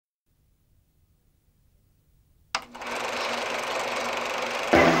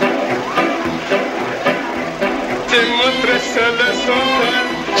se levanta,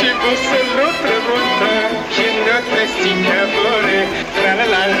 se você não pergunta, que não precisa morrer. La la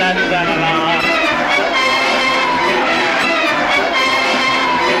la la la la.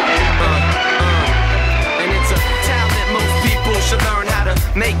 And it's a talent most people should learn how to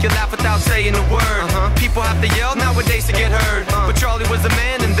make you laugh without saying a word. People have to yell nowadays to get heard. But Charlie was a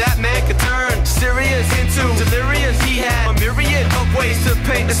man and that man could turn serious into delirious. He had a myriad of ways to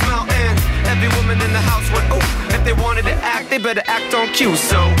paint this mountain. Every woman in the house went, ooh. If they wanted to act, they better act on cue.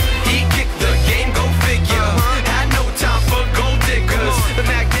 So he kicked the game, go figure. Had no time for gold diggers. The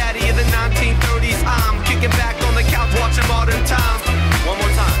Mac Daddy of the 1930s. I'm kicking back on the couch watching Modern Times. One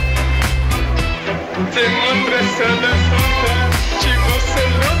more time. Te muestra se levanta, se você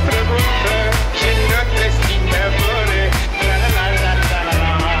não pergunta, que não precisa morrer. La la la la la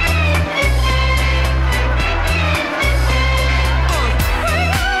la.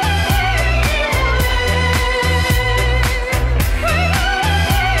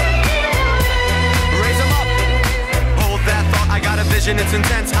 Raise 'em up. Hold that thought, I got a vision, it's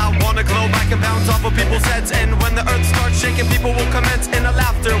intense. I wanna glow back and bounce off of people's heads. And when the earth starts shaking, people will commence in a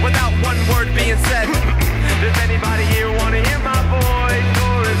laughter without one word being said. Does anybody here wanna hear my voice?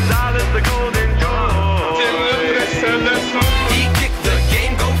 Or is silence the golden joy? Te muestra se levanta. He kicked the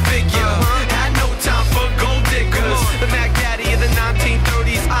game, go figure. Had no time for gold diggers. The Mac Daddy of the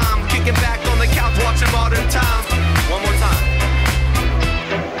 1930s. I'm kicking back on the couch watching Modern Times. One more time.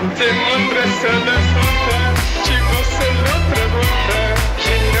 Te muestra se levanta, se você não pergunta,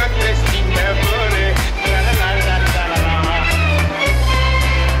 que não precisa morrer. La la la la la la.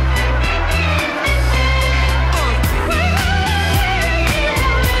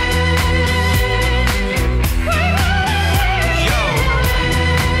 Yo.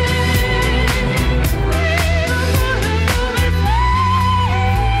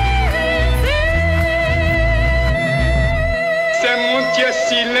 Se monte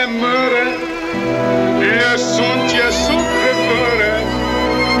si le mura, le son ti souffre fora.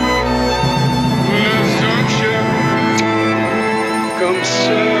 Le son comme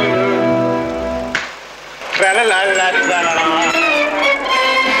ça. La la la la la la.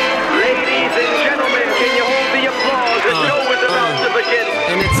 Ladies and gentlemen, can you hold the applause? The show is about to begin.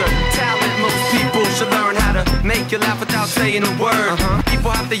 And it's a talent most people should learn how to make you laugh without saying a word.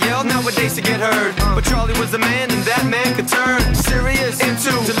 People have to yell nowadays to get heard. But Charlie was a man and that man could turn serious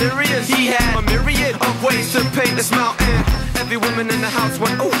into delirious. He had a myriad of ways to paint this mountain. Every woman in the house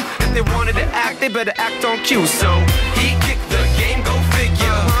went, ooh. If they wanted to act, they better act on cue. So he kicked the game, go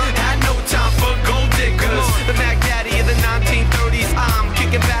figure. Had no time for gold diggers. The Mac Daddy of the 1930s. I'm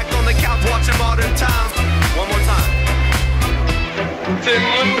kicking back on the couch watching Modern Times. One more time. Te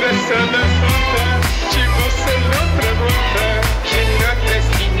muestra se levanta, se você não pergunta,